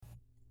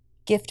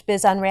Gift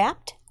Biz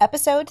Unwrapped,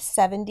 episode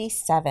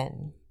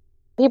 77.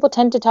 People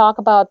tend to talk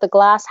about the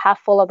glass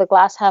half full or the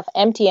glass half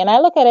empty, and I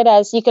look at it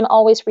as you can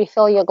always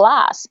refill your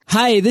glass.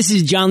 Hi, this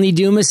is John Lee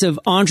Dumas of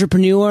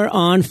Entrepreneur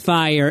on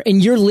Fire,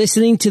 and you're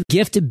listening to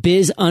Gift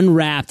Biz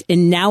Unwrapped,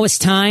 and now it's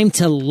time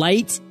to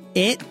light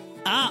it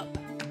up.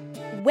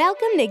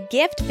 Welcome to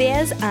Gift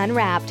Biz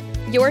Unwrapped,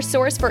 your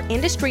source for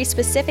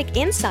industry-specific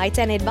insights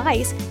and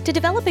advice to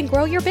develop and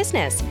grow your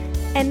business.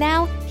 And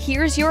now,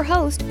 here's your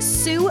host,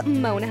 Sue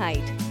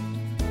Monheit.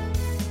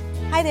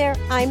 Hi there,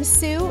 I'm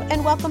Sue,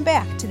 and welcome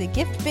back to the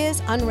Gift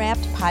Biz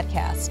Unwrapped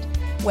podcast.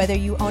 Whether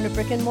you own a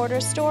brick and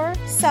mortar store,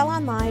 sell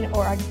online,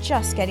 or are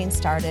just getting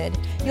started,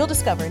 you'll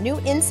discover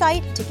new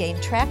insight to gain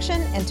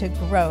traction and to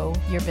grow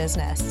your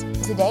business.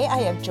 Today I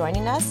have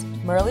joining us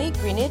Merle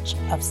Greenidge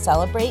of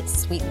Celebrate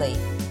Sweetly.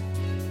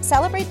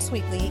 Celebrate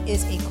Sweetly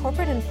is a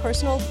corporate and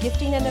personal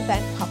gifting and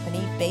event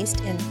company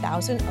based in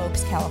Thousand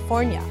Oaks,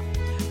 California.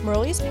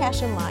 Merle's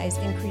passion lies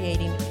in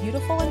creating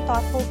beautiful and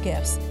thoughtful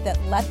gifts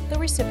that let the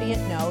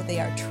recipient know they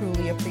are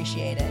truly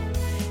appreciated.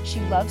 She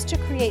loves to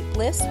create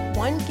bliss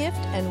one gift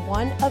and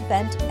one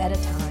event at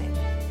a time.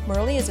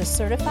 Merle is a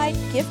certified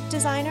gift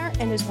designer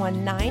and has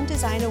won 9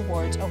 design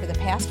awards over the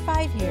past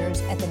 5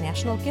 years at the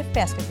National Gift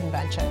Basket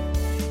Convention.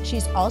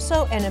 She's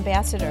also an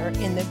ambassador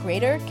in the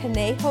Greater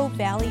Conejo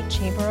Valley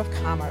Chamber of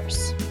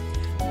Commerce.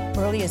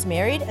 Merle is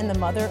married and the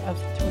mother of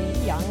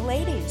 3 young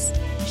ladies.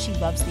 She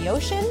loves the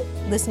ocean,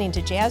 listening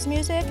to jazz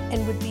music,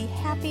 and would be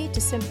happy to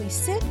simply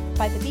sit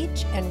by the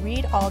beach and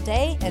read all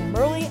day. And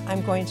Merle,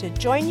 I'm going to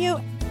join you.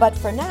 But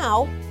for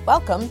now,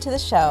 welcome to the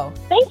show.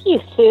 Thank you,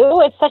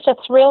 Sue. It's such a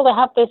thrill to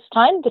have this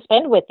time to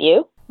spend with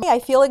you. I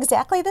feel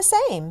exactly the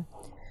same.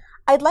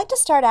 I'd like to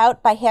start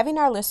out by having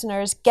our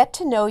listeners get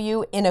to know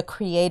you in a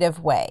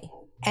creative way.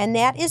 And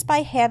that is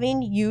by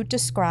having you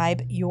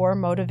describe your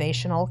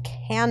motivational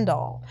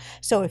candle.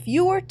 So if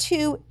you were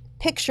to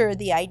picture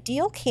the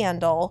ideal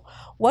candle,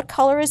 what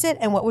color is it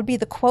and what would be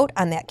the quote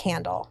on that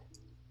candle?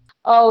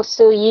 Oh,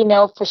 Sue, you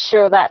know for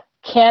sure that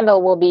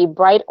candle will be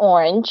bright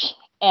orange.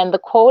 And the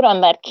quote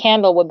on that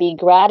candle would be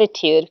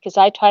gratitude, because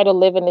I try to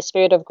live in the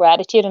spirit of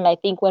gratitude. And I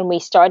think when we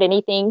start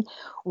anything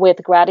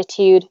with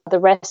gratitude, the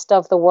rest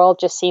of the world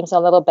just seems a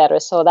little better.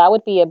 So that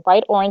would be a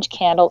bright orange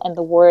candle, and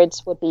the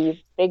words would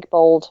be big,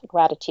 bold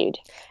gratitude.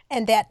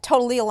 And that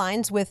totally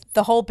aligns with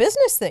the whole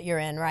business that you're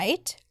in,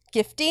 right?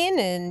 Gifting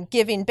and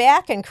giving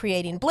back and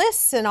creating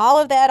bliss and all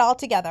of that all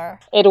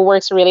together. It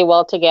works really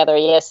well together.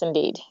 Yes,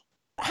 indeed.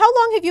 How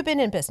long have you been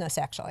in business,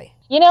 actually?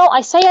 You know,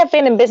 I say I've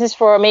been in business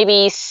for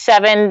maybe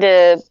 7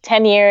 to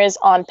 10 years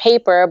on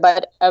paper,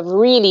 but I've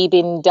really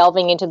been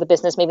delving into the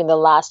business maybe in the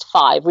last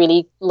 5,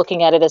 really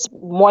looking at it as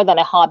more than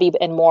a hobby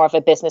and more of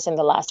a business in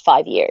the last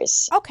 5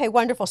 years. Okay,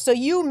 wonderful. So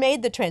you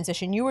made the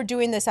transition. You were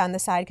doing this on the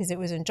side because it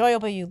was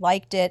enjoyable, you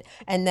liked it,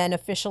 and then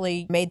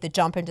officially made the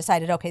jump and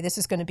decided, okay, this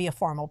is going to be a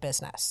formal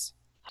business.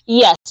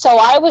 Yes. So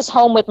I was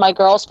home with my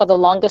girls for the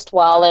longest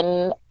while,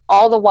 and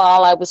all the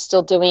while I was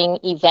still doing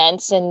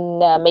events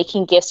and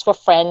making gifts for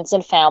friends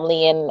and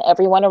family, and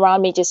everyone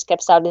around me just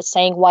kept started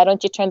saying, why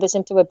don't you turn this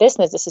into a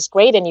business? This is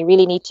great, and you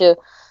really need to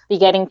be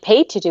getting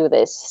paid to do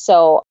this.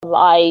 So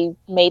I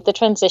made the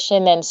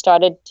transition and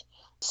started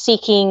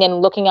seeking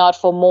and looking out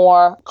for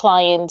more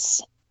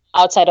clients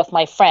outside of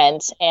my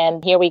friends.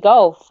 And here we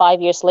go.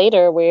 5 years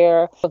later,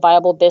 we're a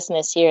viable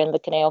business here in the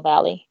Conejo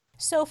Valley.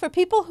 So for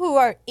people who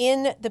are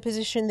in the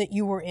position that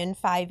you were in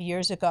 5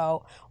 years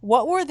ago,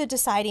 what were the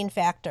deciding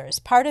factors?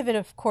 Part of it,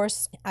 of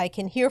course, I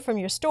can hear from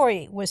your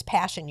story, was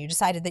passion. You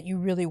decided that you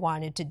really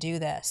wanted to do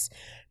this.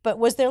 But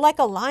was there like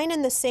a line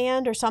in the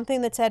sand or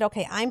something that said,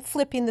 okay, I'm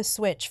flipping the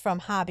switch from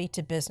hobby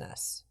to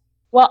business?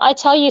 Well, I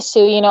tell you,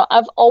 Sue, you know,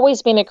 I've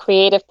always been a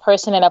creative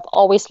person and I've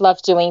always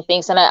loved doing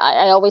things. And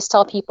I always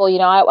tell people, you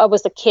know, I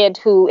was the kid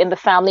who in the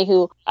family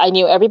who I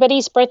knew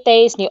everybody's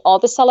birthdays, knew all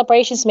the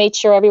celebrations, made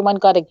sure everyone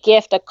got a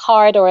gift, a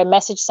card, or a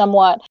message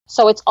somewhat.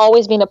 So it's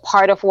always been a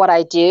part of what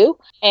I do.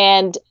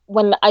 And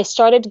when I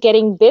started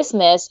getting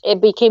business, it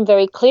became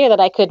very clear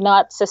that I could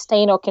not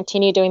sustain or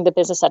continue doing the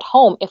business at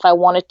home if I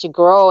wanted to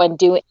grow and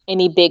do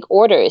any big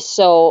orders.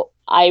 So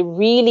I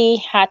really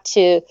had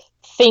to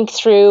think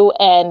through,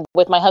 and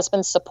with my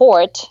husband's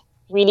support,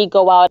 really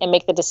go out and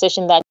make the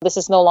decision that this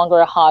is no longer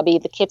a hobby.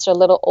 The kids are a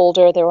little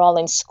older, they're all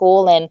in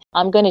school, and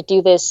I'm going to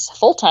do this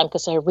full time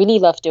because I really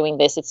love doing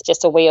this. It's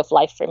just a way of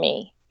life for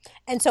me.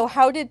 And so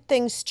how did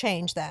things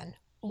change then?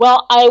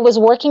 Well, I was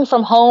working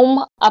from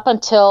home up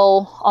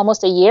until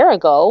almost a year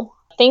ago.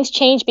 Things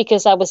changed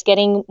because I was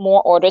getting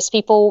more orders.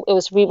 It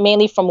was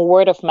mainly from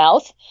word of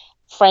mouth.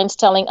 Friends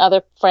telling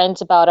other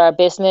friends about our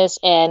business,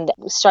 and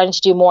starting to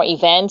do more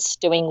events,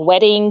 doing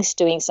weddings,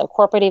 doing some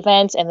corporate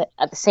events, and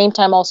at the same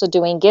time also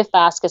doing gift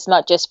baskets,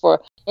 not just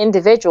for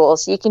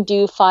individuals. You can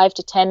do 5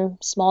 to 10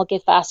 small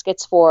gift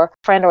baskets for a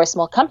friend or a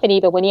small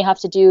company, but when you have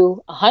to do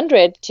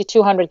 100 to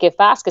 200 gift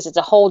baskets, it's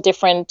a whole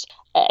different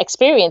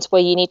experience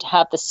where you need to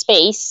have the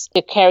space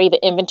to carry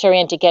the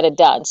inventory and to get it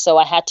done. So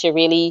I had to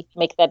really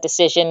make that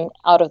decision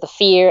out of the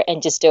fear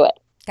and just do it.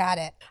 Got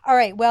it. All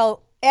right.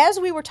 Well, as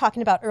we were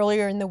talking about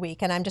earlier in the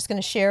week, and I'm just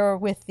going to share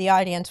with the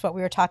audience what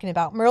we were talking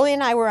about, Merle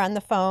and I were on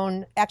the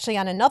phone actually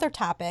on another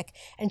topic,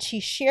 and she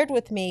shared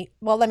with me,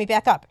 well, let me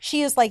back up.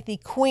 She is like the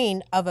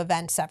queen of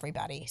events,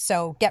 everybody.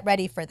 So get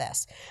ready for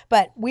this.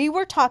 But we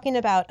were talking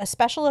about a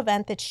special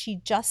event that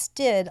she just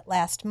did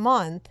last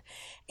month.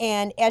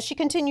 And as she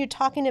continued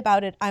talking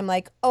about it, I'm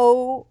like,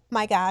 oh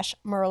my gosh,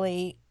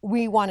 Merle,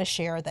 we want to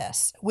share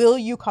this. Will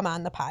you come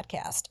on the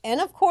podcast?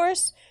 And of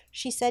course,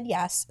 she said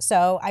yes.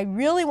 So I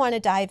really want to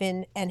dive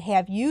in and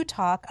have you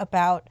talk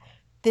about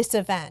this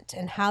event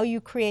and how you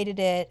created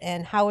it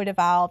and how it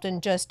evolved,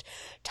 and just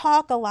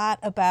talk a lot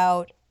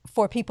about,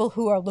 for people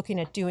who are looking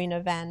at doing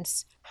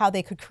events, how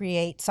they could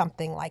create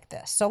something like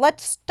this. So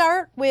let's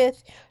start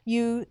with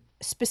you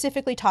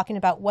specifically talking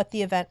about what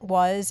the event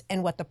was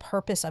and what the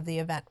purpose of the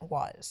event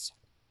was.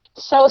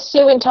 So,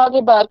 Sue, in talking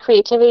about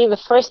creativity, the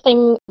first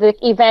thing, the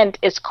event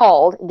is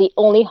called The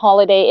Only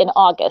Holiday in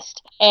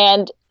August.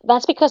 And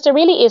that's because there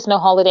really is no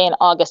holiday in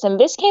August. And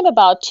this came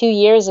about 2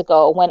 years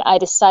ago when I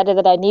decided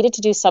that I needed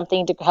to do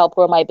something to help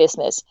grow my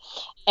business.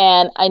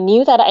 And I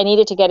knew that I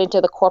needed to get into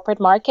the corporate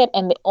market.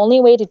 And the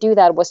only way to do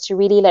that was to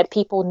really let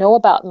people know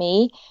about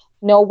me,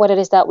 know what it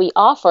is that we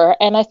offer.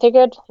 And I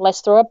figured,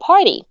 let's throw a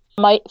party.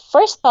 My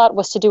first thought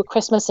was to do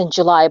Christmas in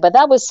July, but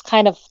that was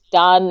kind of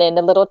done and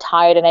a little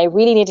tired, and I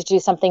really needed to do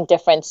something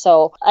different.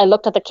 So I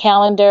looked at the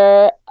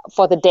calendar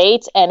for the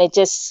dates, and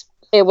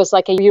it was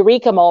like a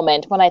eureka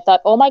moment when I thought,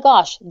 oh my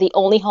gosh, the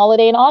only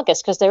holiday in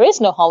August, because there is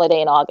no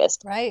holiday in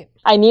August. Right.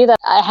 I knew that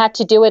I had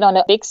to do it on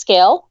a big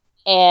scale,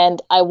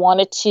 and I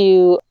wanted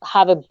to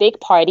have a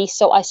big party.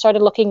 So I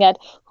started looking at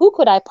who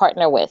could I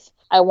partner with.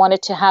 I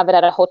wanted to have it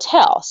at a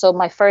hotel. So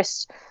my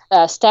first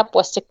step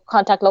was to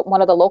contact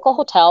one of the local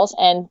hotels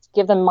and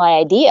give them my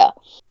idea.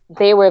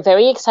 They were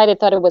very excited,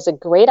 thought it was a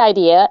great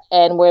idea,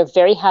 and were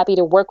very happy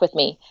to work with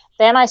me.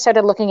 Then I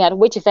started looking at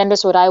which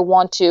vendors would I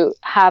want to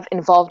have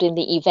involved in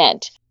the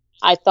event.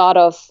 I thought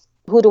of,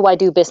 who do I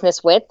do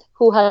business with?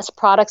 Who has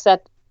products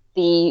that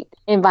the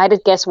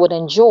invited guests would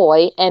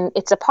enjoy? And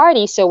it's a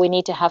party, so we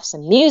need to have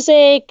some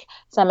music,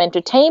 some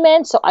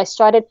entertainment. So I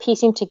started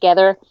piecing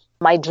together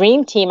my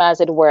dream team, as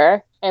it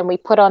were, and we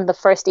put on the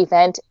first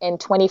event in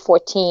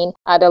 2014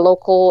 at a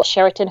local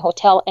Sheraton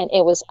hotel, and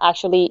it was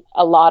actually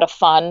a lot of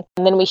fun.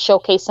 And then we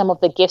showcased some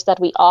of the gifts that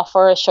we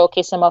offer,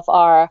 showcased some of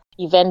our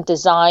event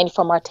design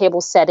from our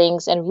table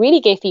settings, and really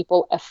gave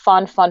people a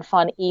fun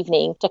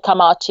evening to come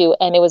out to.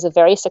 And it was a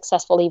very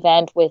successful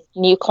event with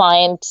new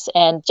clients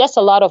and just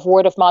a lot of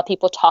word of mouth,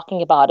 people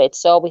talking about it.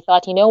 So we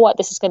thought, you know what,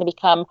 this is going to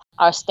become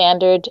our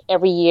standard.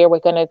 Every year we're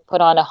going to put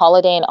on a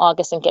holiday in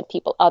August and get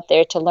people out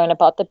there to learn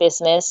about the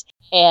business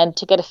and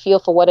to get a feel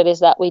for what it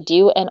is that we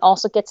do, and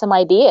also get some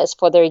ideas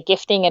for their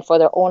gifting and for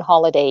their own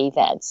holiday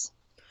events.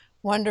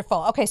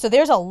 Wonderful. Okay, so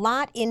there's a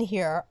lot in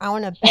here. I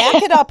want to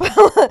back it up.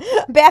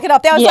 Back it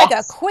up. That was like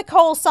a quick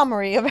whole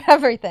summary of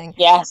everything.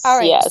 Yes. All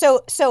right. Yes.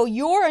 So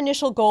your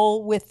initial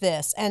goal with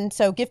this, and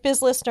so Gift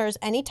Biz listeners,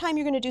 anytime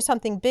you're going to do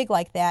something big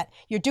like that,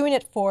 you're doing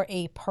it for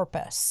a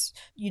purpose.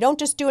 You don't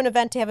just do an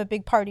event to have a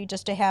big party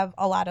just to have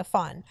a lot of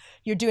fun.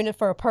 You're doing it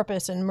for a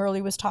purpose. And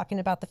Merle was talking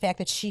about the fact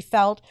that she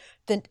felt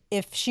that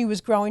if she was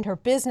growing her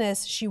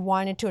business, she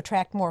wanted to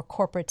attract more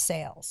corporate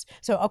sales.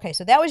 So, okay,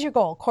 so that was your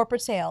goal,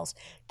 corporate sales.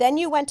 Then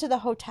you went to the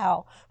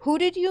hotel. Who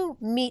did you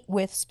meet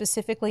with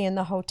specifically in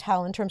the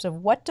hotel in terms of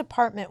what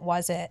department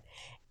was it?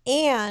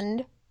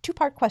 And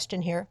two-part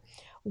question here.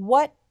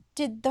 What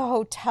did the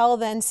hotel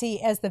then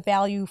see as the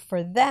value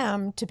for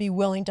them to be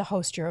willing to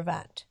host your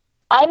event?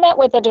 I met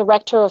with the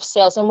director of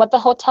sales, and what the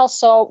hotel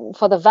saw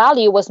for the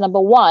value was,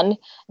 number one,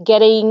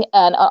 getting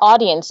an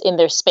audience in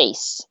their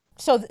space.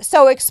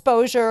 So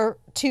exposure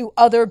to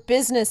other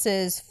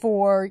businesses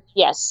for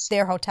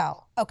their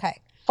hotel.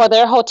 Okay. For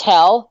their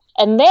hotel.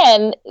 And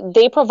then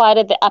they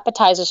provided the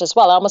appetizers as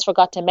well. I almost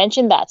forgot to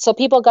mention that. So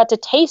people got to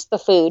taste the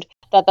food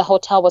that the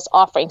hotel was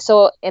offering.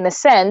 So in a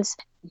sense,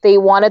 they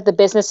wanted the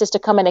businesses to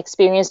come and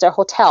experience their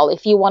hotel.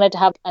 If you wanted to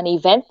have an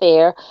event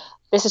there,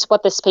 this is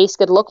what the space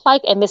could look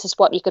like, and this is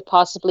what you could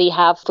possibly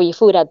have for your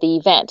food at the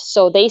event.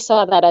 So they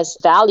saw that as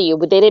value,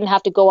 but they didn't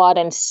have to go out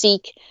and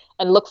seek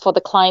and look for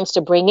the clients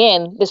to bring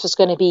in. This was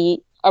going to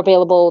be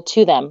available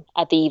to them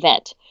at the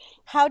event.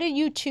 How did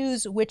you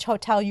choose which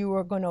hotel you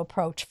were going to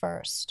approach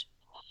first?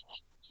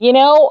 You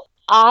know,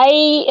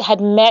 I had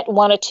met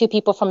one or two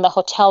people from the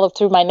hotel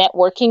through my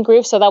networking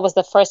group. So that was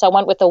the first. I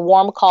went with a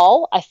warm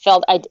call. I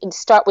felt I'd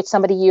start with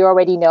somebody you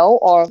already know,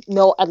 or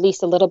know at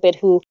least a little bit,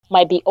 who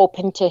might be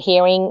open to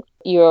hearing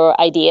your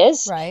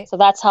ideas. Right. So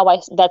that's how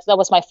that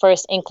was my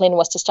first inkling,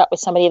 was to start with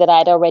somebody that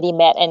I'd already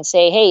met and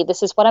say, hey,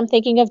 this is what I'm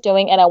thinking of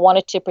doing, and I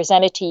wanted to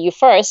present it to you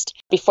first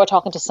before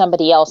talking to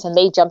somebody else. And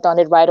they jumped on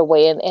it right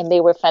away, and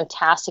they were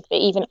fantastic. They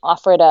even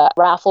offered a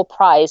raffle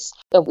prize,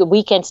 a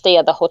weekend stay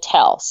at the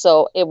hotel.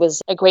 So it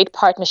was a great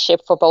partnership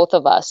for both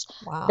of us.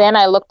 Wow. Then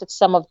I looked at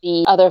some of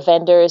the other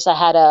vendors. I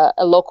had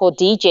a local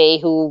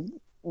DJ who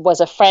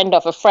was a friend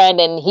of a friend,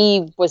 and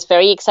he was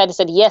very excited,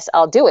 said, yes,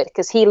 I'll do it.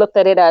 Because he looked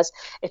at it as,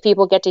 if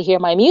people get to hear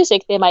my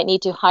music, they might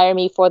need to hire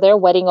me for their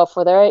wedding or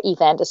for their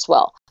event as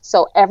well.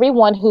 So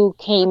everyone who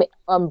came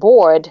on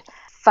board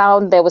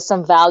found there was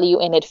some value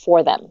in it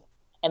for them.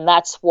 And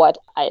that's what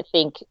I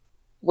think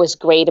was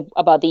great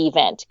about the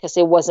event, because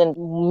it wasn't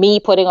me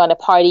putting on a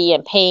party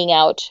and paying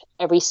out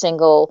every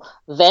single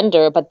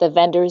vendor, but the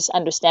vendors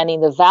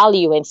understanding the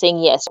value and saying,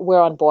 yes, we're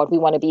on board, we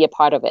want to be a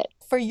part of it.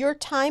 For your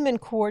time and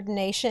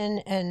coordination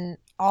and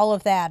all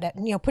of that,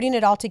 putting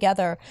it all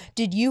together,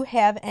 did you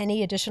have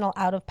any additional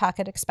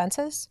out-of-pocket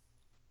expenses?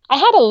 I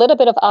had a little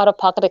bit of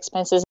out-of-pocket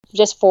expenses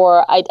just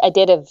for, I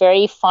did a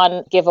very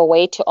fun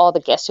giveaway to all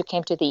the guests who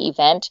came to the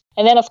event.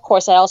 And then, of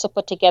course, I also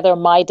put together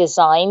my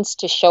designs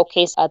to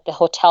showcase at the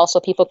hotel so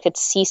people could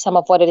see some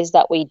of what it is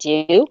that we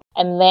do.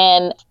 And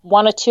then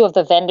one or two of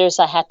the vendors,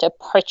 I had to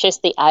purchase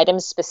the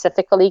items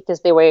specifically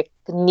because they were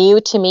new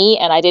to me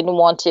and I didn't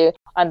want to,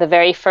 on the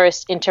very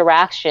first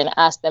interaction,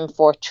 ask them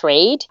for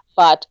trade.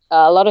 But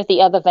a lot of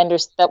the other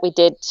vendors that we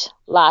did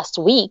last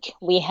week,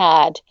 we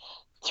had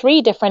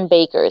 3 different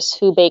bakers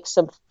who baked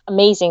some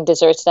amazing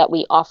desserts that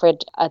we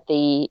offered at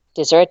the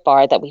dessert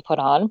bar that we put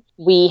on.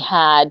 We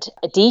had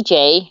a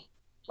DJ,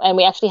 and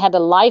we actually had a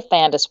live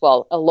band as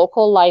well, a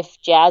local live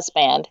jazz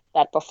band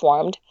that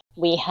performed.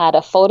 We had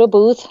a photo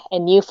booth, a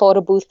new photo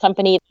booth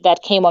company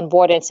that came on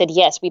board and said,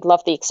 yes, we'd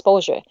love the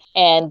exposure.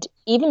 And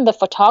even the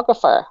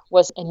photographer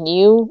was a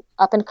new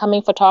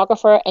up-and-coming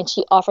photographer, and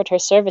she offered her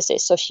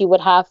services. So she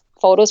would have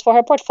photos for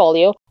her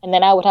portfolio, and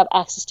then I would have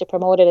access to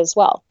promote it as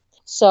well.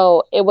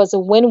 So it was a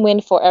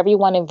win-win for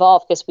everyone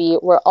involved because we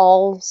were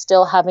all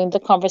still having the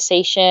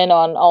conversation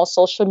on all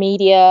social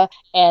media,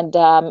 and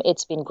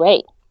it's been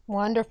great.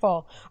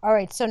 Wonderful. All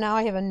right, so now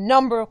I have a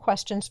number of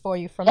questions for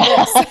you from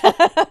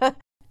this.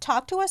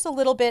 Talk to us a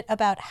little bit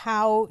about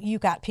how you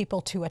got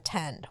people to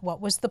attend. What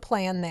was the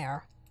plan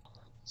there?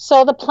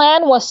 So the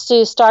plan was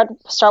to start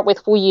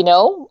with who you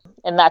know,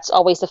 and that's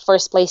always the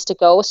first place to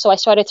go. So I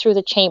started through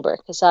the chamber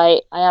because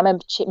I am a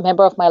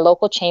member of my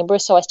local chamber.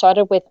 So I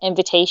started with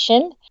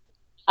invitation.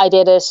 I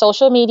did a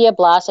social media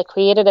blast. I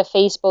created a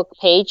Facebook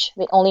page,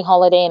 The Only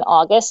Holiday in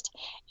August,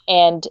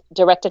 and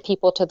directed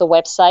people to the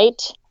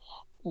website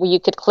where you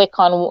could click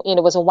on,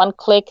 it was a one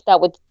click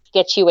that would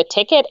get you a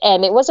ticket.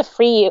 And it was a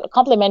free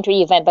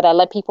complimentary event, but I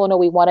let people know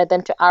we wanted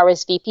them to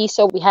RSVP.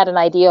 So we had an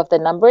idea of the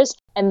numbers,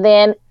 and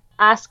then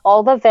ask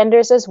all the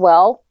vendors as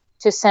well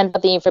to send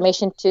the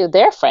information to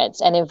their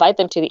friends and invite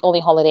them to The Only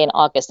Holiday in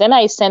August. Then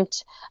I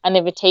sent an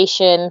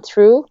invitation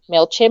through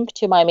MailChimp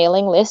to my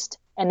mailing list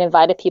and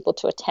invited people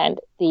to attend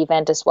the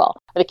event as well.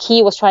 The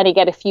key was trying to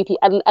get a few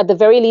people, at the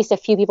very least, a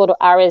few people to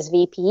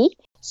RSVP.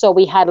 So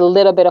we had a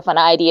little bit of an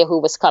idea who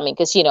was coming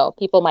because,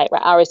 people might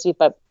RSVP,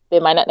 but they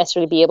might not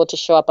necessarily be able to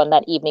show up on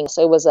that evening.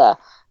 So it was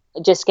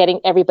just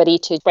getting everybody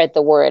to spread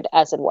the word,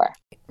 as it were.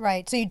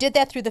 Right. So you did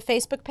that through the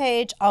Facebook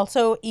page,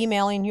 also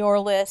emailing your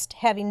list,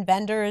 having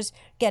vendors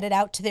get it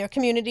out to their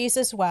communities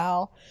as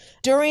well.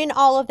 During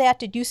all of that,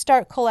 did you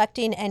start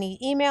collecting any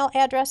email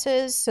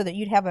addresses so that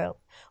you'd have a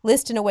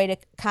list and a way to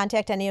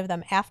contact any of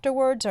them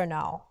afterwards, or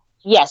no?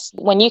 Yes.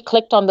 When you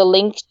clicked on the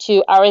link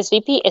to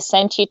RSVP, it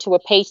sent you to a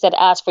page that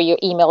asked for your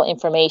email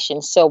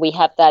information. So we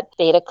have that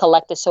data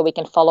collected so we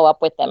can follow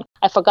up with them.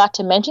 I forgot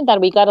to mention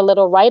that we got a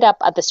little write-up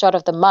at the start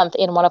of the month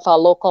in one of our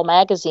local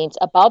magazines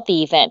about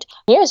the event.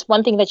 Here's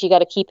one thing that you got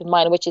to keep in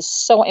mind, which is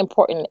so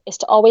important, is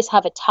to always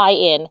have a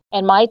tie-in.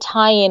 And my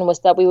tie-in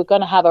was that we were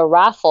going to have a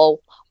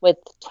raffle with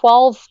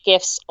 12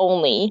 gifts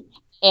only.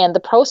 And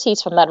the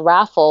proceeds from that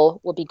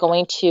raffle will be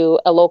going to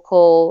a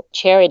local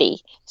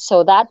charity.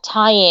 So that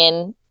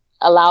tie-in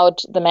allowed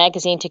the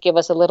magazine to give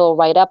us a little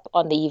write-up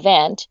on the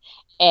event.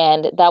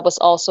 And that was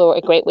also a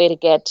great way to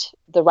get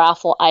the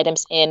raffle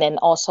items in and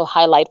also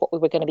highlight what we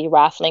were going to be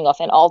raffling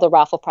off. And all the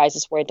raffle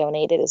prizes were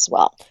donated as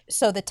well.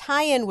 So the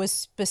tie-in was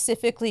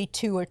specifically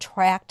to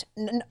attract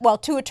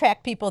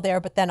people there,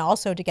 but then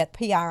also to get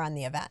PR on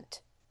the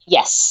event.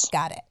 Yes.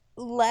 Got it.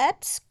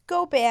 Let's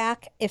go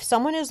back. If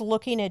someone is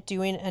looking at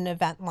doing an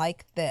event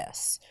like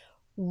this,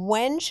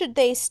 when should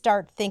they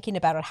start thinking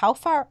about it? How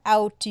far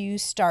out do you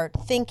start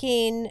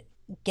thinking,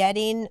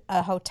 getting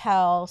a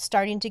hotel,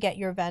 starting to get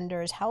your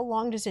vendors? How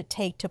long does it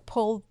take to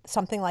pull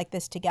something like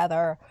this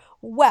together?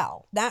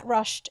 Well, not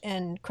rushed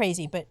and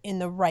crazy, but in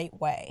the right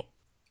way.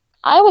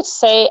 I would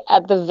say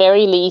at the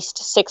very least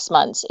 6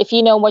 months. If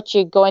you know what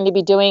you're going to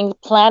be doing,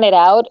 plan it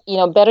out.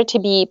 Better to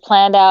be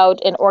planned out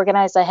and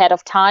organized ahead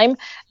of time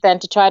than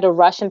to try to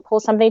rush and pull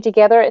something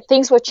together.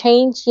 Things will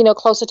change,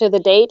 closer to the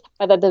date,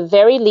 but at the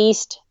very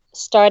least,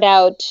 start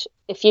out,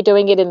 if you're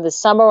doing it in the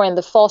summer or in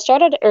the fall,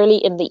 start out early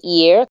in the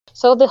year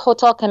so the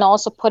hotel can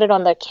also put it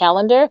on their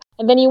calendar.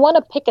 And then you want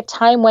to pick a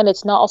time when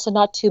it's also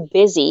not too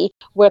busy,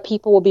 where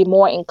people will be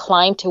more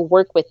inclined to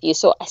work with you.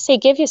 So I say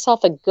give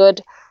yourself a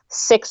good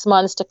 6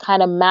 months to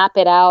kind of map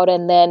it out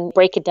and then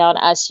break it down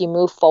as you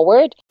move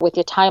forward with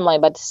your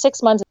timeline. But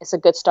 6 months is a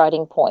good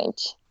starting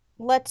point.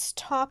 Let's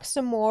talk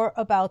some more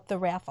about the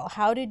raffle.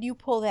 How did you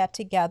pull that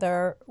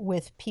together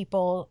with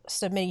people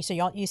submitting?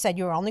 So you said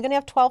you were only going to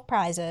have 12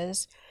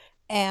 prizes.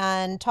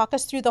 and talk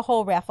us through the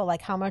whole raffle,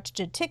 like how much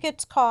did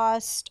tickets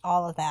cost,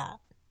 all of that.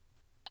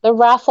 The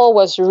raffle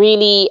was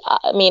really,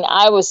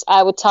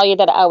 I would tell you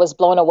that I was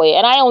blown away.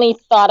 And I only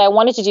thought I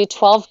wanted to do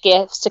 12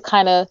 gifts to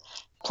kind of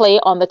play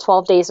on the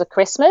 12 days of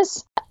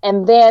Christmas.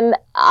 And then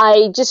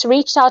I just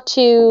reached out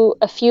to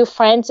a few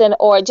friends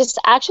or just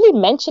actually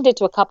mentioned it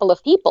to a couple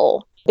of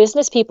people,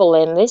 business people,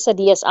 and they said,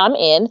 yes, I'm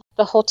in.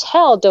 The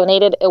hotel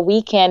donated a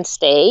weekend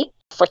stay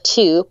for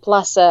two,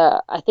 plus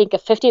I think a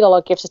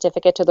 $50 gift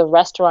certificate to the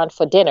restaurant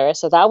for dinner.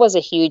 So that was a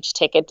huge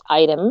ticket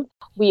item.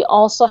 We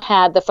also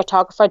had the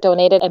photographer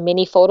donated a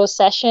mini photo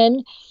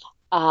session.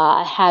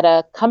 I had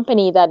a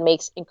company that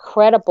makes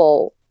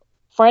incredible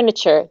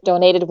furniture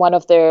donated one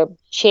of their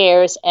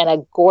chairs and a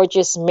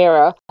gorgeous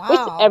mirror.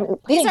 Wow.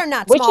 These are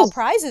not small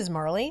prizes,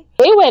 Merle.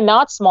 They were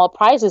not small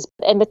prizes,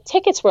 and the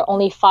tickets were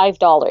only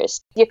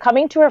 $5. You're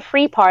coming to a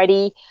free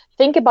party.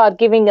 Think about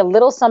giving a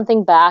little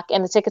something back,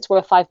 and the tickets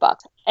were $5.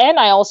 And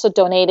I also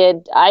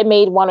I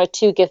made 1 or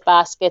 2 gift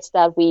baskets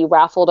that we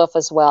raffled off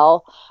as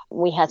well.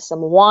 We had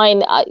some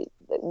wine.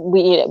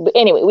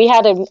 We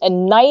had a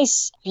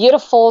nice,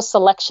 beautiful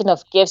selection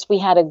of gifts. We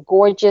had a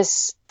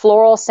gorgeous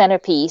floral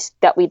centerpiece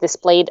that we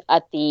displayed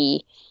at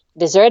the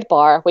dessert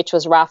bar, which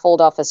was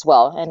raffled off as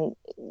well. And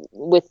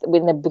with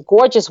a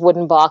gorgeous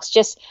wooden box,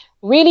 just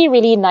really,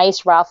 really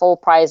nice raffle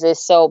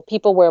prizes. So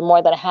people were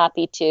more than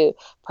happy to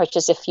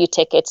purchase a few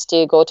tickets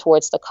to go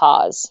towards the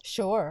cause.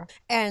 Sure.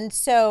 And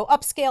so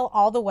upscale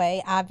all the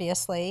way,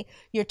 obviously.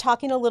 You're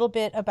talking a little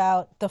bit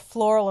about the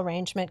floral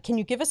arrangement. Can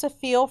you give us a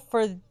feel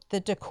for the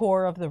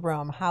decor of the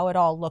room, how it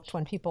all looked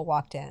when people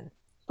walked in?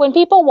 When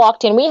people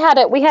walked in, we had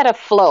a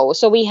flow.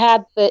 So we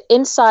had the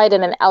inside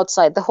and an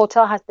outside. The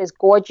hotel has this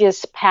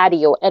gorgeous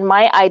patio. And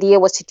my idea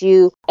was to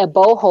do a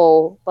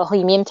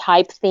bohemian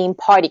type theme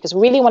party, because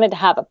we really wanted to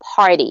have a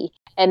party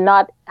and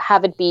not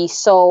have it be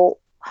so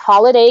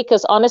holiday,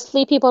 because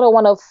honestly, people don't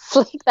want to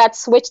flick that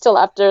switch till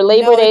after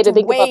Labor Day to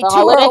think about the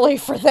holiday. Way too early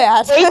for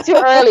that. Way too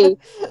early.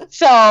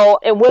 So,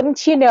 and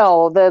wouldn't you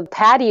know, the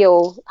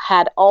patio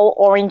had all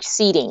orange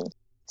seating.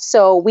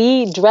 So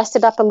we dressed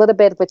it up a little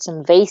bit with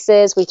some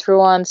vases. We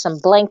threw on some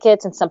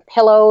blankets and some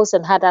pillows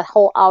and had that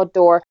whole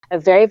outdoor, a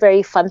very,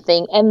 very fun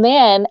thing. And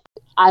then,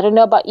 I don't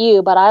know about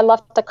you, but I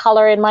love to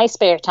color in my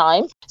spare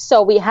time.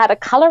 So we had a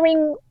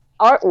coloring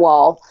art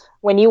wall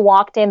when you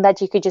walked in that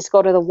you could just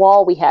go to the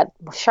wall. We had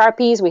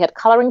Sharpies, we had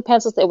coloring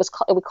pencils.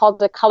 We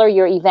called it Color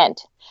Your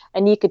Event.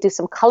 And you could do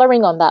some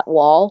coloring on that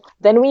wall.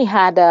 Then we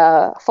had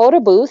a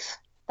photo booth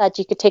that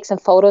you could take some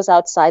photos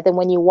outside. Then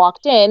when you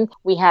walked in,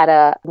 we had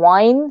a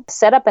wine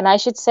setup. And I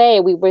should say,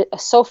 we were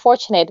so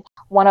fortunate.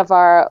 One of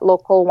our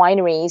local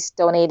wineries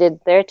donated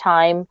their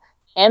time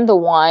and the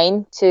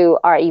wine to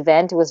our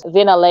event. It was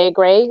Vin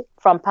Alegre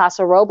from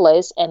Paso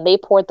Robles, and they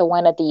poured the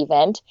wine at the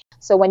event.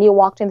 So when you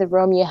walked in the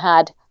room, you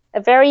had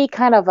a very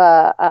kind of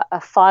a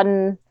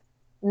fun,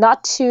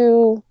 not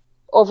too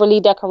overly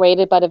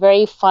decorated, but a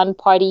very fun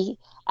party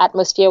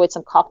atmosphere with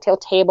some cocktail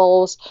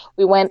tables.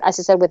 We went, as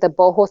I said, with a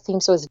boho theme,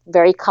 so it was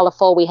very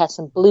colorful. We had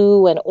some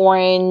blue and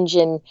orange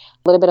and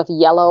a little bit of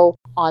yellow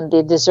on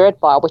the dessert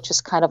bar, which was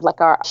kind of like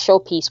our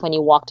showpiece when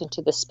you walked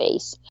into the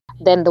space.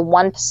 Then the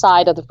one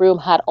side of the room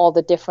had all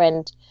the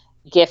different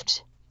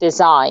gift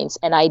designs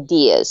and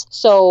ideas.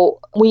 So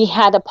we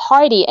had a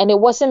party, and it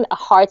wasn't a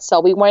hard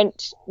sell. We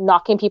weren't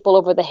knocking people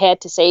over the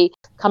head to say,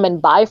 come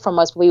and buy from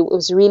us. It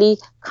was really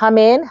come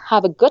in,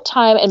 have a good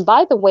time. And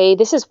by the way,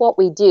 this is what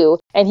we do.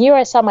 And here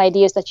are some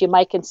ideas that you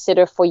might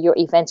consider for your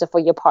events or for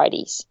your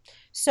parties.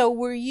 So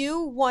were you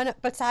one,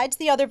 besides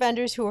the other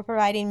vendors who were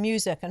providing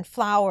music and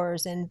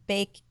flowers and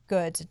baked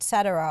goods,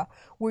 etc.,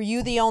 were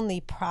you the only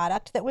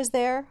product that was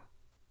there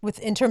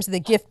in terms of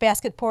the gift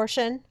basket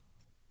portion?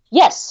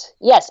 Yes,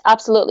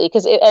 absolutely.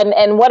 Because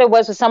and what it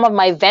was with some of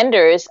my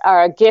vendors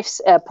are gifts,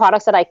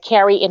 products that I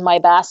carry in my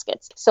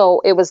baskets.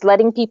 So it was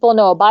letting people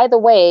know, by the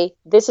way,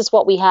 this is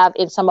what we have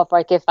in some of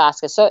our gift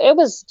baskets. So it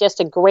was just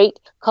a great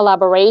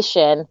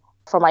collaboration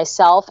for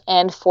myself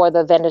and for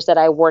the vendors that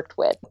I worked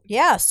with.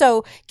 Yeah.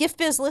 So Gift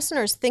Biz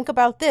listeners, think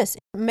about this.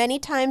 Many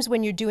times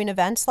when you're doing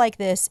events like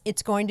this,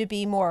 it's going to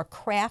be more a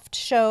craft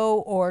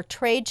show or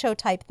trade show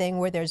type thing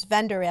where there's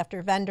vendor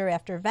after vendor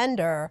after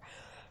vendor.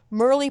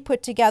 Merle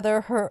put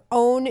together her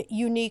own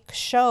unique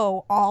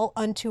show all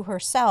unto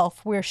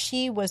herself, where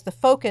she was the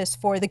focus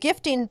for the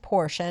gifting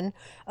portion.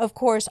 Of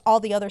course, all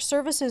the other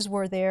services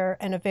were there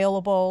and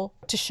available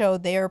to show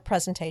their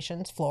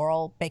presentations,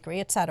 floral, bakery,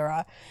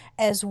 etc.,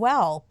 as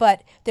well.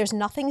 But there's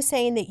nothing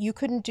saying that you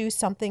couldn't do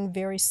something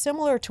very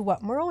similar to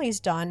what Merle's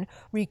done,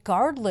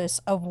 regardless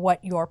of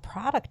what your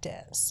product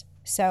is.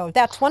 So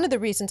that's one of the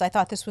reasons I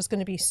thought this was going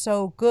to be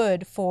so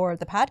good for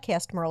the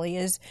podcast, Merle,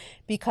 is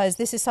because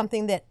this is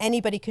something that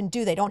anybody can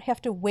do. They don't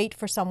have to wait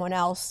for someone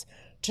else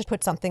to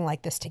put something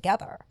like this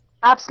together.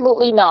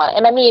 Absolutely not.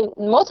 And I mean,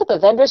 most of the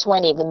vendors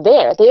weren't even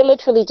there. They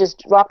literally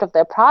just dropped off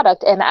their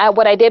product. And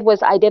what I did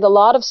was I did a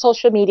lot of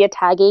social media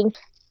tagging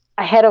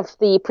ahead of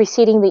the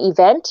preceding the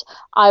event.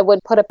 I would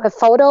put up a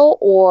photo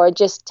or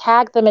just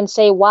tag them and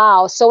say,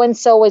 wow,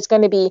 so-and-so is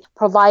going to be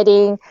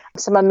providing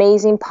some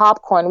amazing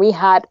popcorn. We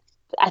had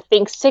I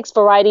think 6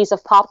 varieties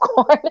of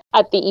popcorn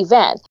at the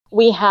event.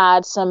 We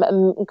had some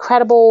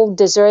incredible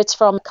desserts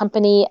from a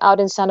company out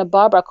in Santa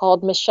Barbara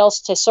called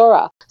Michelle's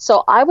Tesora.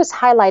 So I was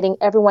highlighting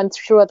everyone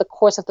throughout the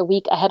course of the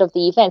week ahead of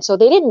the event. So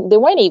they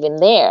weren't even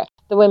there.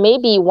 There were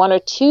maybe 1 or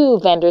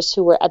 2 vendors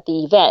who were at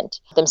the event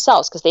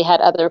themselves because they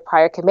had other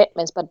prior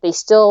commitments, but they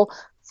still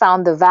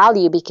found the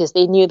value because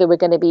they knew they were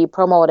going to be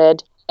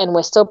promoted, and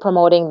we're still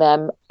promoting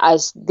them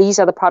as these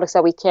are the products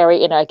that we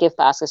carry in our gift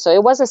basket. So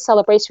it was a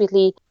Celebrate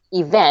Sweetly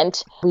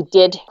event. We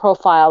did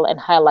profile and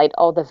highlight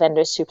all the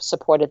vendors who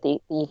supported the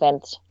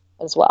event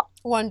as well.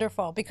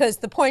 Wonderful, because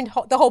the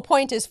whole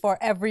point is for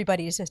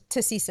everybody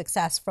to see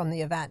success from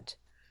the event.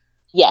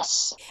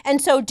 Yes.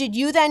 And so did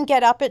you then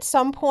get up at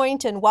some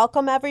point and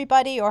welcome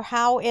everybody, or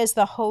how, as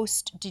the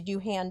host, did you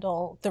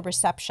handle the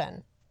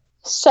reception?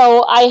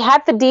 So I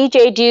had the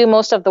DJ do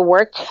most of the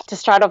work to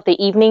start off the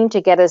evening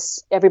to get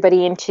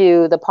everybody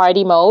into the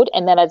party mode.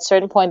 And then at a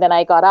certain point, then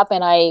I got up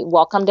and I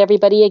welcomed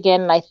everybody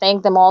again. And I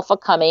thanked them all for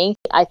coming.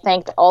 I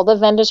thanked all the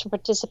vendors for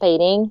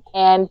participating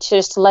and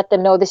just to let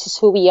them know this is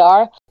who we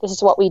are. This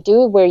is what we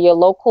do. We're your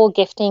local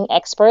gifting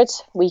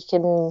experts. We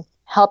can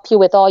help you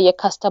with all your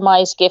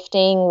customized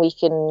gifting. We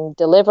can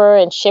deliver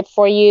and ship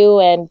for you.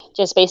 And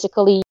just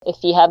basically,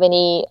 if you have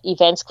any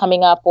events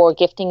coming up or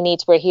gifting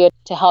needs, we're here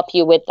to help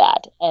you with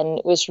that. And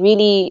it was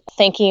really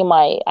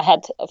I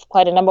had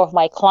quite a number of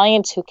my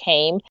clients who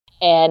came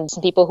and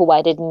some people who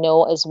I didn't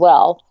know as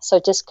well. So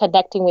just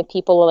connecting with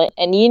people.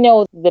 And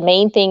the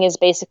main thing is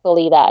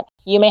basically that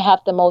you may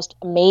have the most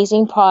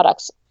amazing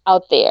products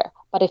out there,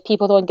 but if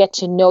people don't get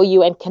to know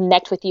you and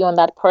connect with you on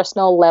that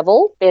personal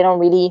level, they don't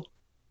really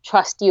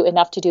trust you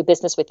enough to do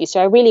business with you. So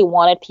I really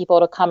wanted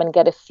people to come and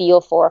get a feel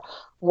for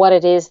what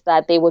it is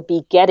that they would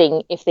be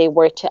getting if they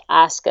were to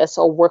ask us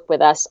or work with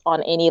us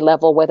on any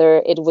level,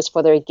 whether it was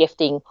for their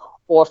gifting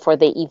or for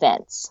the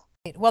events.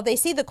 Well, they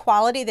see the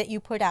quality that you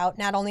put out,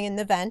 not only in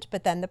the event,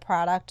 but then the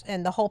product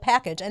and the whole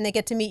package. And they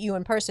get to meet you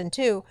in person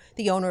too,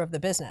 the owner of the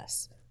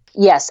business.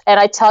 Yes, and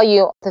I tell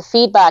you, the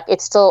feedback,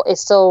 it's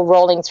still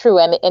rolling through,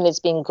 and it's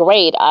been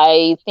great.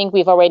 I think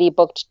we've already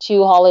booked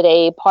 2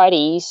 holiday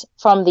parties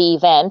from the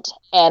event,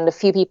 and a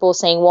few people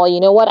saying, well, you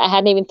know what, I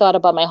hadn't even thought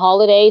about my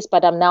holidays,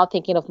 but I'm now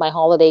thinking of my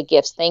holiday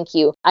gifts. Thank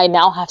you. I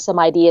now have some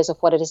ideas of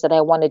what it is that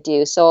I want to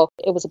do. So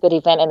it was a good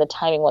event, and the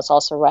timing was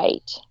also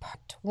right.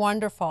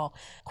 Wonderful.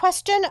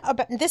 Question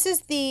about, this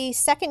is the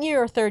second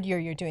year or third year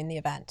you're doing the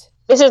event?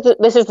 This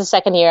is the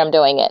second year I'm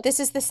doing it. This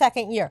is the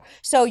second year.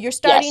 So you're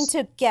starting Yes.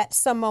 to get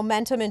some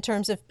momentum in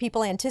terms of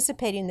people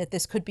anticipating that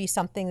this could be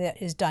something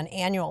that is done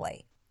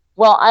annually.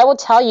 Well, I will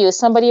tell you,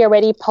 somebody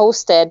already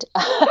posted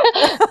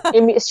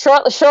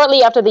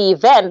shortly after the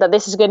event that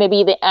this is going to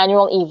be the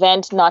annual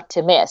event not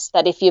to miss,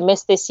 that if you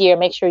miss this year,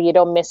 make sure you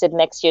don't miss it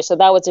next year. So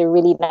that was a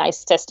really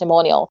nice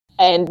testimonial.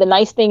 And the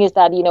nice thing is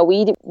that,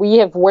 we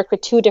have worked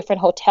with 2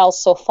 different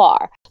hotels so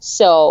far.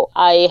 So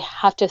I'm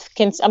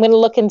going to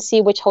look and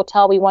see which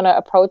hotel we want to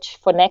approach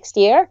for next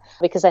year,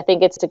 because I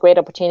think it's a great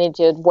opportunity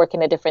to work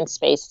in a different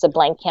space. It's a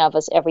blank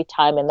canvas every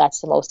time, and that's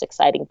the most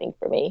exciting thing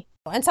for me.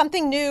 And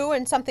something new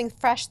and something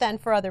fresh then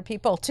for other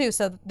people too,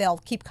 so they'll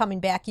keep coming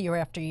back year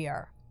after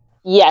year.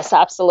 Yes,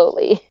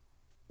 absolutely.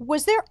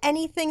 Was there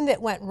anything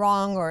that went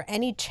wrong or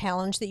any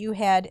challenge that you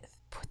had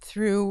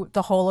through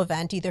the whole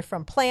event, either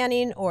from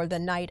planning or the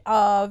night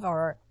of,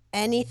 or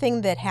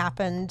anything that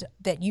happened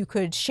that you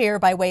could share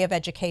by way of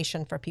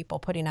education for people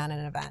putting on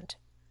an event?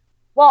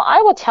 Well,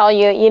 I will tell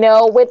you,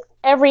 with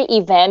every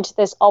event,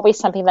 there's always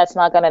something that's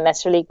not going to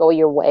necessarily go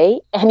your way,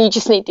 and you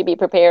just need to be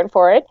prepared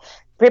for it.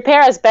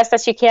 Prepare as best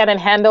as you can and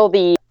handle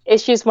the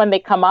issues when they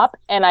come up.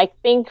 And I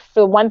think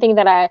the one thing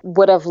that I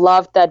would have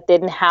loved that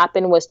didn't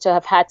happen was to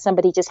have had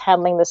somebody just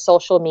handling the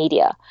social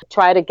media.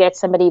 Try to get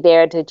somebody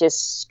there to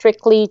just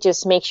strictly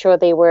just make sure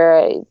they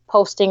were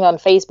posting on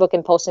Facebook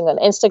and posting on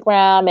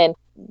Instagram. And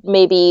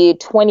maybe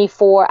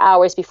 24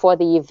 hours before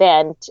the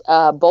event,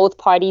 both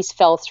parties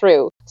fell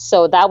through.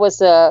 So that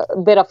was a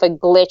bit of a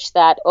glitch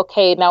that,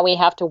 okay, now we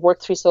have to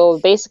work through. So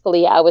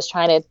basically, I was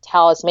trying to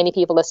tell as many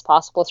people as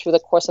possible through the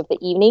course of the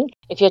evening,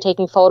 if you're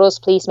taking photos,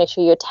 please make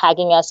sure you're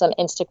tagging us on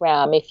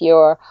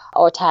Instagram,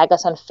 or tag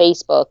us on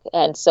Facebook.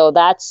 And so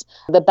that's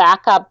the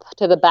backup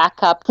to the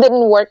backup.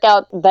 Didn't work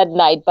out that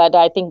night, but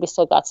I think we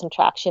still got some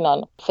traction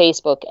on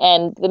Facebook.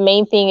 And the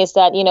main thing is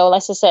that, like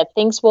I said,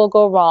 things will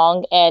go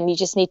wrong and you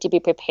just need to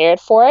be prepared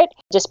for it.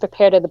 Just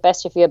prepare to the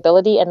best of your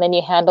ability, and then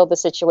you handle the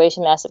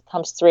situation as it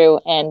comes through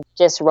and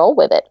just roll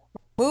with it.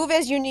 Move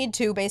as you need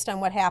to based on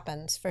what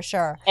happens, for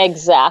sure.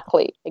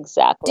 Exactly.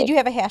 Did you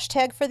have a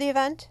hashtag for the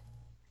event?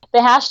 The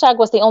hashtag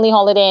was the only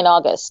holiday in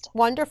August.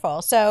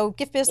 Wonderful. So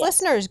Gift Biz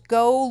listeners,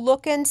 go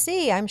look and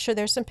see. I'm sure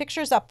there's some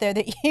pictures up there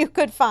that you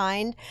could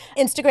find.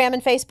 Instagram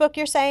and Facebook,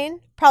 you're saying?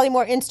 Probably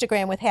more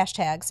Instagram with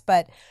hashtags,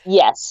 but...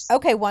 Yes.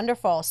 Okay,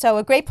 wonderful. So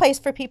a great place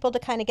for people to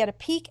kind of get a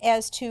peek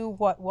as to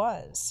what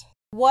was.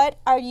 What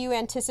are you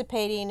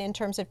anticipating in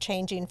terms of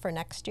changing for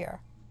next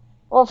year?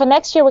 Well, for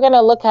next year, we're going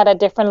to look at a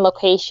different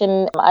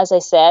location, as I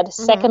said.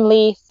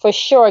 Secondly, for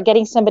sure,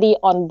 getting somebody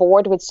on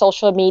board with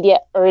social media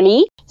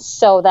early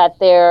so that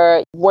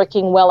they're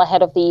working well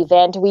ahead of the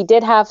event. We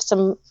did have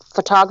some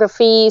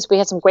photographies. We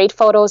had some great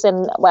photos,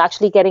 and we're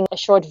actually getting a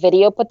short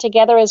video put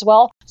together as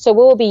well. So we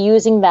will be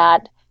using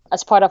that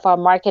as part of our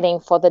marketing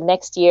for the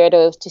next year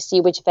to see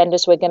which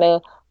vendors we're going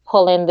to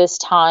pull in this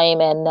time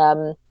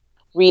and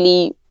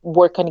really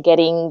work on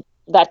getting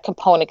that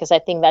component, because I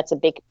think that's a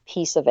big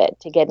piece of it,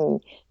 to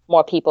getting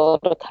more people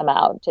to come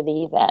out to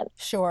the event.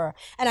 Sure.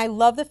 And I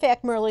love the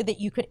fact, Merle, that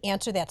you could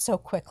answer that so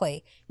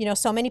quickly. You know,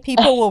 so many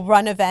people will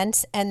run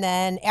events and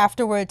then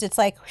afterwards it's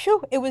like,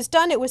 whew, it was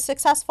done. It was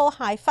successful.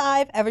 High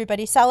five.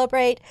 Everybody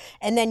celebrate.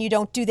 And then you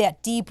don't do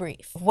that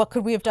debrief. What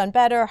could we have done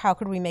better? How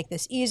could we make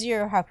this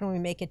easier? How can we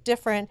make it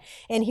different?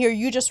 And here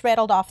you just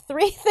rattled off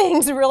 3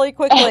 things really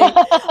quickly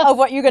of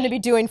what you're going to be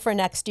doing for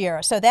next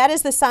year. So that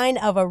is the sign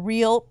of a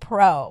real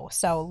pro.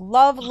 So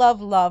love,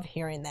 love, love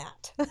hearing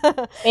that.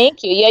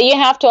 Thank you. Yeah, you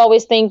have to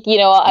always think, you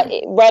know,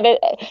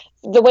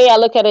 the way I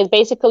look at it is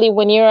basically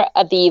when you're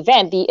at the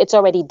event, it's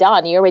already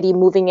done. You're already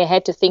moving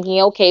ahead to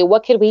thinking, okay,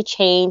 what could we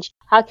change?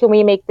 How can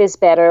we make this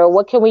better?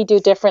 What can we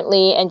do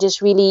differently? And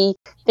just really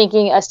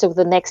thinking as to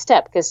the next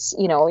step, because,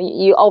 you know,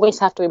 you always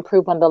have to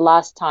improve on the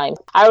last time.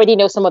 I already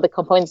know some of the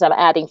components I'm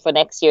adding for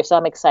next year, so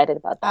I'm excited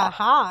about that.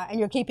 Aha. And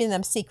you're keeping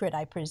them secret,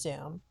 I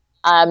presume.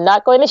 I'm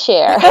not going to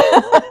share.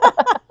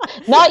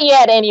 Not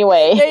yet,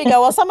 anyway. There you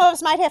go. Well, some of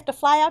us might have to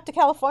fly out to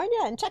California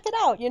and check it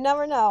out. You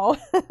never know.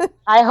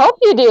 I hope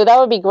you do. That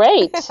would be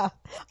great. Yeah.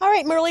 All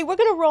right, Merle, we're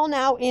going to roll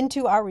now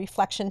into our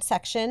reflection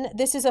section.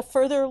 This is a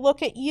further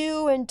look at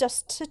you and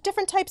just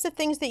different types of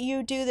things that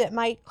you do that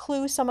might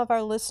clue some of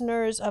our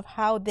listeners of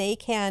how they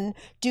can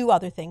do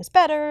other things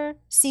better,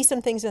 see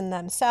some things in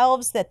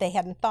themselves that they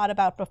hadn't thought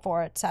about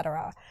before,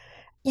 etc.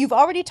 You've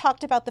already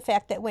talked about the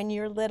fact that when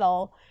you're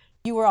little,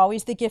 you were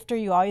always the gifter.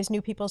 You always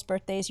knew people's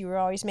birthdays. You were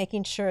always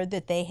making sure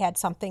that they had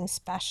something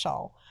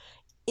special.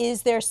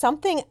 Is there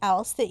something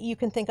else that you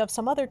can think of,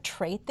 some other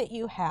trait that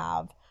you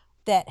have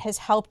that has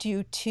helped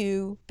you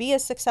to be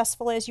as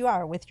successful as you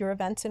are with your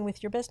events and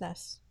with your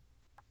business?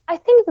 I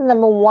think the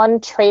number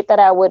one trait that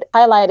I would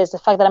highlight is the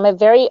fact that I'm a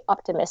very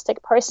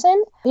optimistic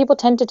person. People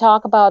tend to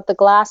talk about the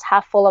glass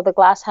half full or the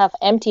glass half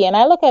empty, and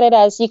I look at it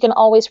as you can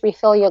always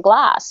refill your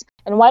glass.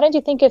 And why don't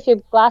you think if your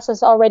glass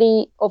is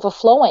already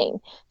overflowing?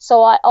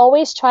 So I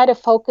always try to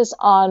focus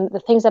on the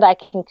things that I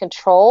can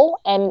control,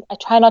 and I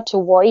try not to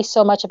worry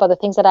so much about the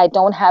things that I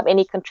don't have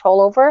any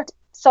control over.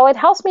 So it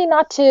helps me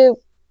not to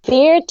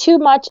veer too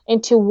much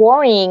into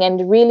worrying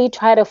and really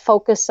try to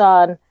focus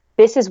on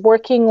this is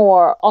working,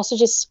 or also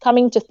just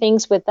coming to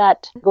things with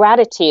that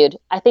gratitude.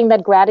 I think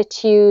that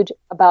gratitude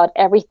about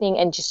everything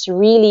and just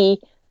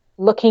really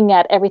looking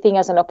at everything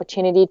as an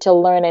opportunity to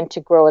learn and to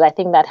grow, I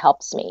think that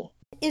helps me.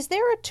 Is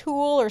there a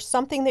tool or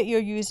something that you're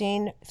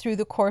using through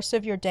the course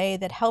of your day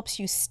that helps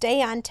you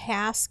stay on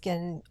task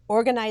and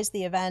organize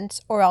the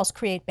events or else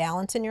create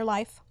balance in your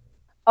life?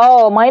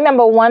 Oh, my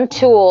number one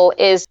tool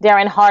is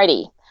Darren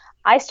Hardy.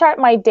 I start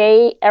my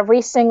day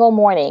every single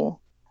morning,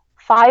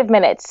 5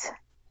 minutes,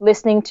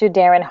 listening to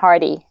Darren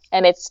Hardy,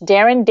 and it's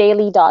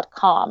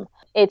darrendaily.com.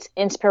 It's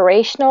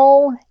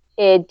inspirational.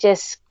 It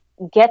just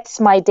gets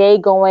my day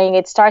going.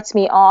 It starts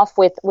me off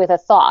with a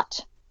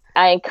thought.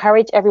 I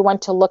encourage everyone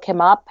to look him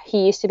up.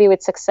 He used to be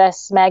with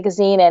Success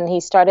Magazine, and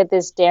he started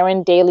this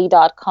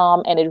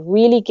darrendaily.com, and it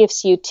really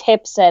gives you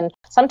tips. And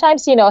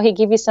sometimes, you know, he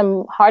gives you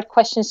some hard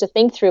questions to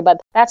think through, but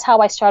that's how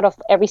I start off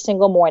every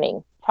single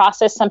morning.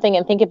 Process something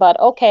and think about,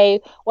 okay,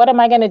 what am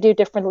I going to do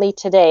differently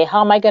today?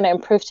 How am I going to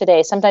improve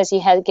today? Sometimes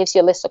he gives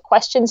you a list of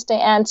questions to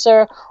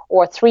answer,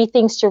 or 3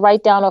 things to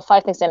write down, or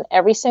 5 things. And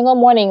every single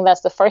morning,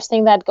 that's the first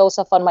thing that goes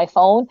off on my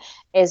phone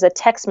is a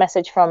text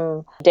message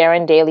from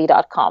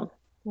darrendaily.com.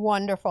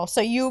 Wonderful.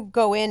 So you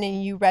go in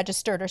and you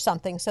registered or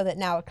something so that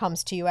now it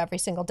comes to you every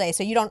single day.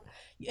 So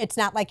it's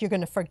not like you're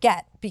going to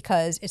forget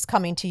because it's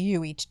coming to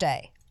you each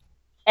day.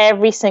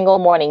 Every single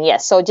morning,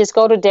 yes. So just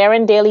go to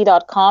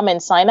darrendaily.com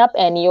and sign up,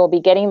 and you'll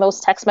be getting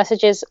those text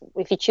messages,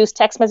 if you choose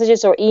text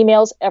messages or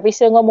emails, every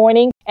single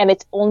morning, and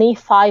it's only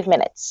 5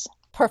 minutes.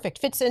 Perfect.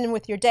 Fits in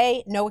with your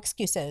day. No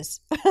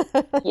excuses.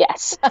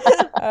 Yes.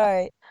 All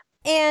right.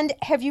 And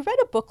have you read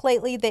a book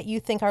lately that you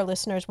think our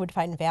listeners would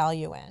find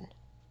value in?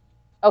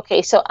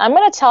 Okay, so I'm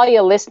going to tell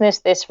your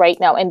listeners this right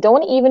now, and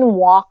don't even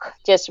walk,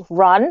 just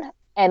run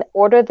and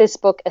order this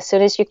book as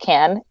soon as you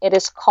can. It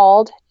is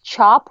called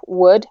Chop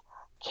Wood,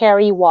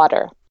 Carry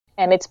Water,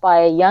 and it's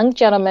by a young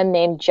gentleman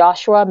named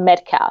Joshua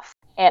Metcalf.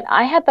 And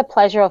I had the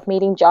pleasure of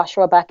meeting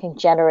Joshua back in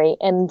January.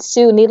 And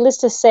Sue, needless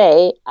to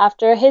say,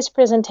 after his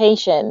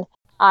presentation,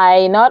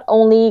 I not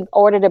only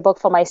ordered a book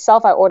for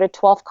myself, I ordered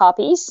 12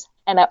 copies,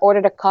 and I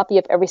ordered a copy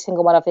of every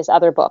single one of his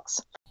other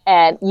books.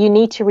 And you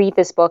need to read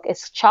this book.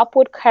 It's Chop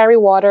Wood, Carry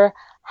Water,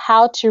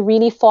 How to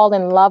Really Fall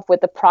in Love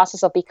with the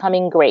Process of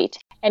Becoming Great.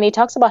 And he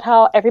talks about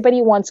how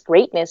everybody wants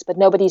greatness, but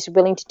nobody's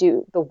willing to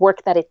do the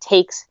work that it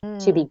takes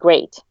to be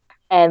great.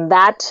 And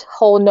that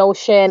whole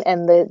notion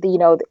and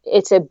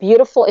it's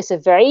a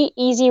very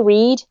easy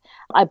read.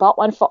 I bought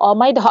one for all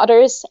my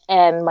daughters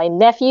and my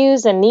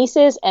nephews and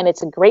nieces, and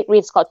it's a great read.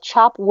 It's called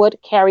Chop Wood,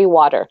 Carry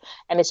Water.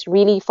 And it's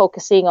really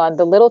focusing on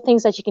the little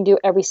things that you can do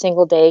every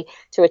single day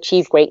to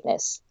achieve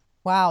greatness.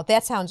 Wow,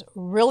 that sounds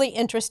really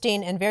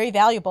interesting and very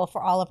valuable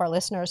for all of our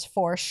listeners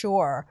for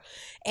sure.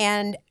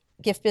 And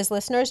Gift Biz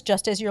listeners,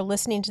 just as you're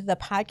listening to the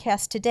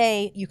podcast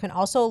today, you can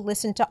also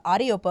listen to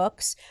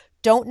audiobooks.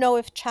 Don't know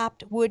if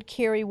Chopped Wood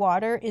Carry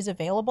Water is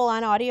available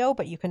on audio,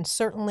 but you can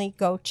certainly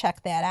go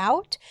check that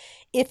out.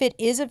 If it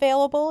is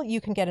available,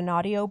 you can get an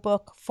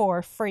audiobook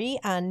for free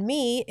on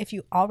me if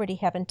you already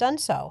haven't done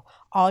so.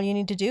 All you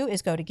need to do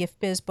is go to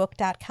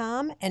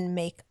giftbizbook.com and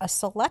make a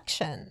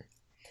selection.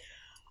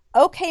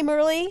 Okay,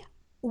 Merle,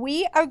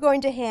 we are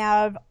going to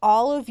have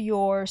all of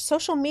your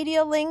social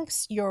media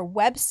links, your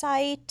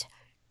website,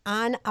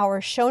 on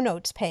our show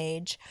notes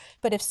page.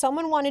 But if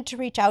someone wanted to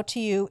reach out to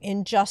you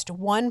in just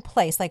one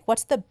place, like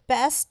what's the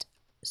best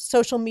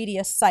social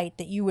media site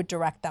that you would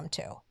direct them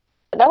to?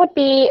 That would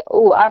be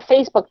our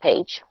Facebook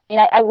page. We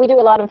do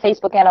a lot on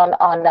Facebook and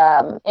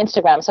on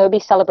Instagram. So it would be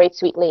Celebrate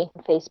Sweetly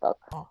on Facebook.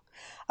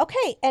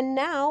 Okay, and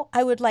now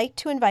I would like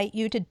to invite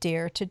you to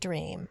Dare to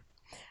Dream.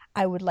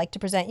 I would like to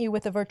present you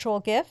with a virtual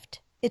gift.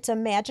 It's a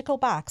magical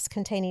box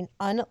containing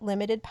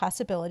unlimited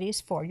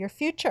possibilities for your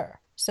future.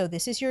 So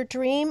this is your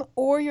dream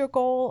or your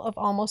goal of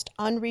almost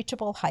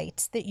unreachable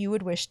heights that you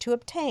would wish to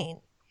obtain.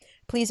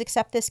 Please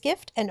accept this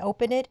gift and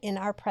open it in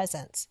our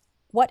presence.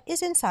 What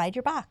is inside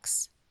your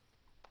box?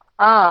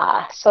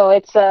 So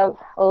it's a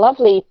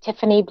lovely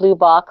Tiffany blue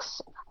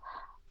box.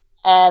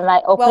 And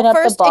I open up the box. Well,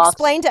 first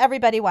explain to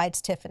everybody why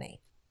it's Tiffany.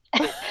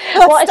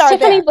 Well, it's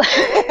Tiffany blue.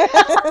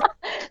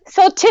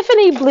 So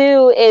Tiffany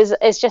blue is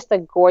just a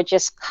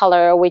gorgeous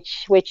color,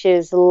 which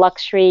is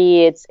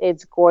luxury.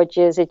 It's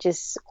gorgeous. It's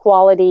just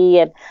quality,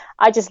 and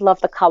I just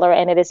love the color,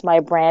 and it is my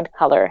brand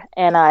color.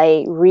 And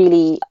I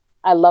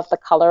love the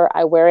color.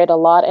 I wear it a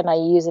lot, and I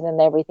use it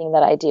in everything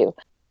that I do.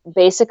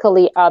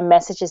 Basically, our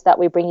message is that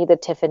we bring you the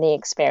Tiffany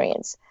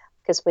experience.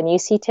 Because when you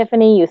see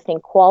Tiffany, you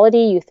think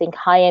quality, you think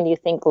high-end, you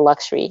think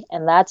luxury,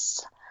 and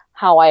that's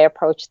how I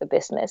approach the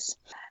business.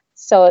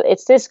 So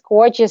it's this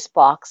gorgeous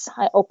box.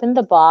 I open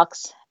the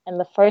box, and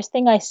the first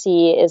thing I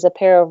see is a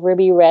pair of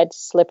ruby red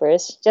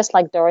slippers, just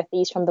like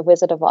Dorothy's from The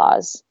Wizard of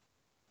Oz.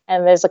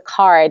 And there's a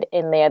card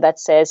in there that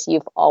says,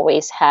 "You've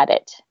always had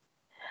it."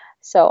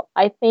 So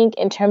I think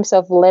in terms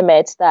of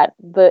limits, that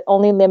the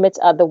only limits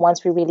are the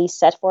ones we really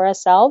set for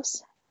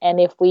ourselves.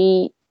 And if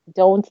we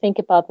don't think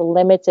about the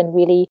limits and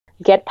really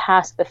get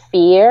past the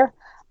fear,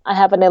 I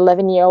have an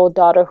 11-year-old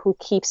daughter who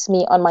keeps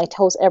me on my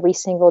toes every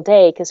single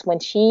day, because when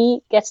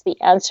she gets the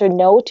answer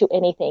no to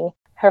anything,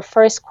 her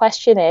first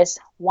question is,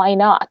 why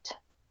not?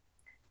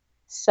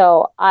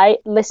 So I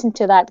listen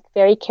to that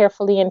very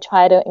carefully and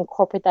try to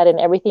incorporate that in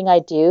everything I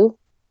do.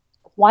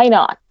 Why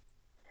not?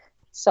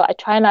 So I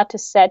try not to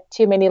set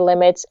too many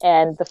limits.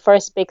 And the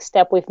first big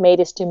step we've made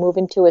is to move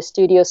into a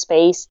studio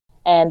space.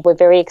 And we're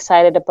very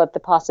excited about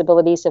the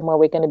possibilities and where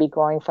we're going to be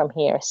growing from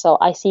here. So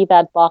I see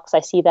that box, I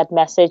see that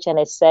message, and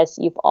it says,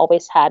 "You've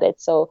always had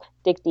it." So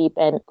dig deep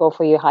and go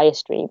for your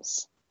highest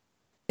dreams.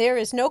 There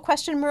is no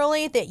question,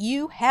 Merle, that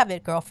you have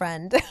it,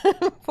 girlfriend,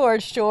 for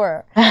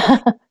sure.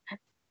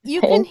 You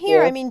can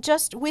hear,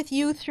 just with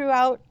you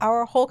throughout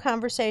our whole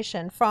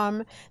conversation,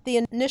 from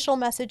the initial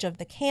message of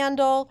the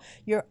candle,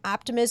 your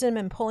optimism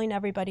and pulling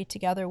everybody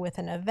together with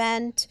an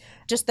event,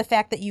 just the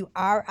fact that you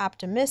are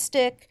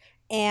optimistic,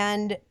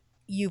 and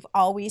you've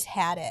always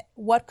had it.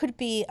 What could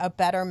be a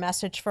better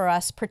message for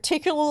us,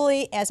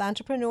 particularly as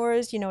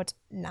entrepreneurs? It's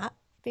not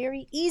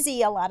very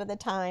easy a lot of the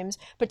times,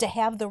 but to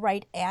have the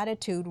right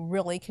attitude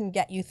really can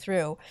get you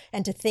through.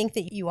 And to think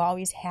that you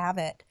always have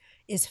it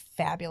is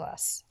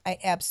fabulous. I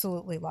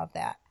absolutely love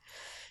that.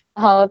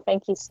 Oh,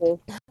 thank you,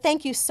 Sue.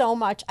 Thank you so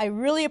much. I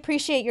really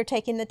appreciate your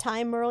taking the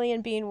time, Merle,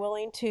 and being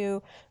willing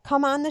to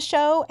come on the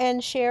show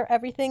and share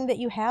everything that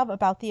you have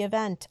about the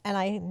event. And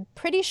I'm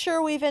pretty sure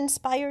we've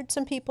inspired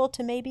some people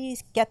to maybe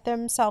get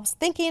themselves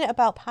thinking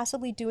about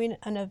possibly doing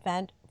an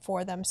event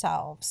for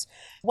themselves.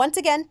 Once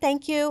again,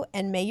 thank you,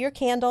 and may your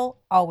candle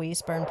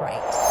always burn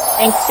bright.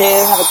 Thanks, Sue.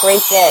 Have a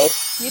great day.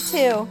 You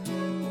too.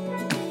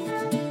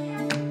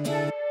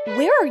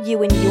 Where are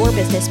you in your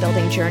business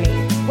building journey?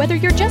 Whether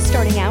you're just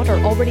starting out or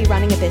already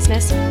running a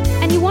business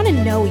and you want to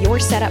know you're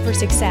set up for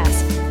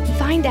success,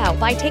 find out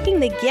by taking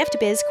the Gift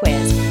Biz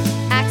quiz.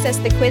 Access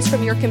the quiz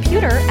from your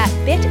computer at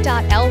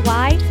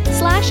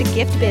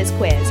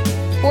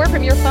bit.ly/giftbizquiz or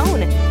from your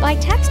phone by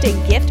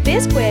texting Gift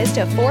Biz Quiz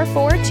to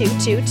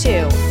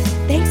 44222.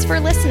 Thanks for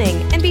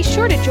listening, and be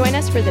sure to join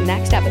us for the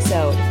next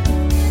episode.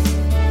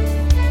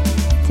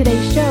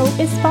 Today's show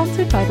is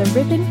sponsored by the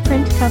Ribbon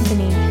Print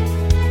Company.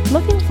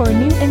 Looking for a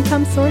new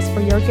income source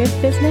for your gift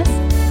business?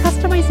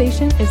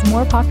 Customization is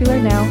more popular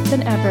now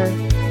than ever.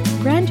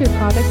 Brand your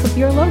products with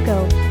your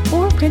logo,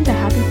 or print a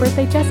Happy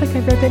Birthday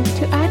Jessica ribbon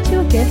to add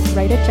to a gift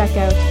right at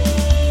checkout.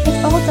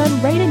 It's all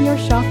done right in your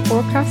shop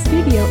or craft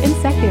studio in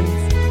seconds.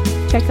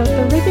 Check out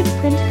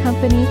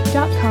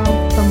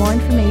theribbonprintcompany.com for more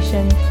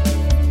information.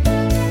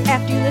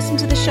 After you listen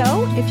to the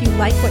show, if you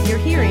like what you're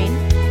hearing,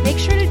 make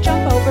sure to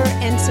jump over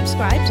and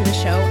subscribe to the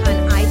show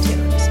on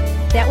iTunes.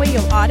 That way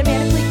you'll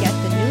automatically get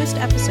the newest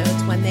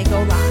episodes when they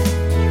go live.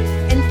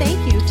 And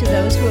thank you to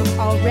those who have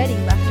already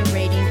left a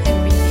rating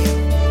and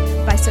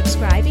review. By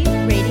subscribing,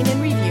 rating,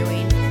 and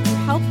reviewing, you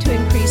help to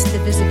increase the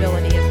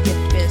visibility of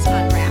Gift Biz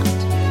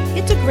Unwrapped.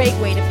 It's a great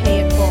way to pay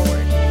it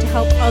forward to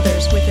help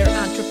others with their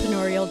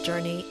entrepreneurial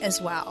journey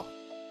as well.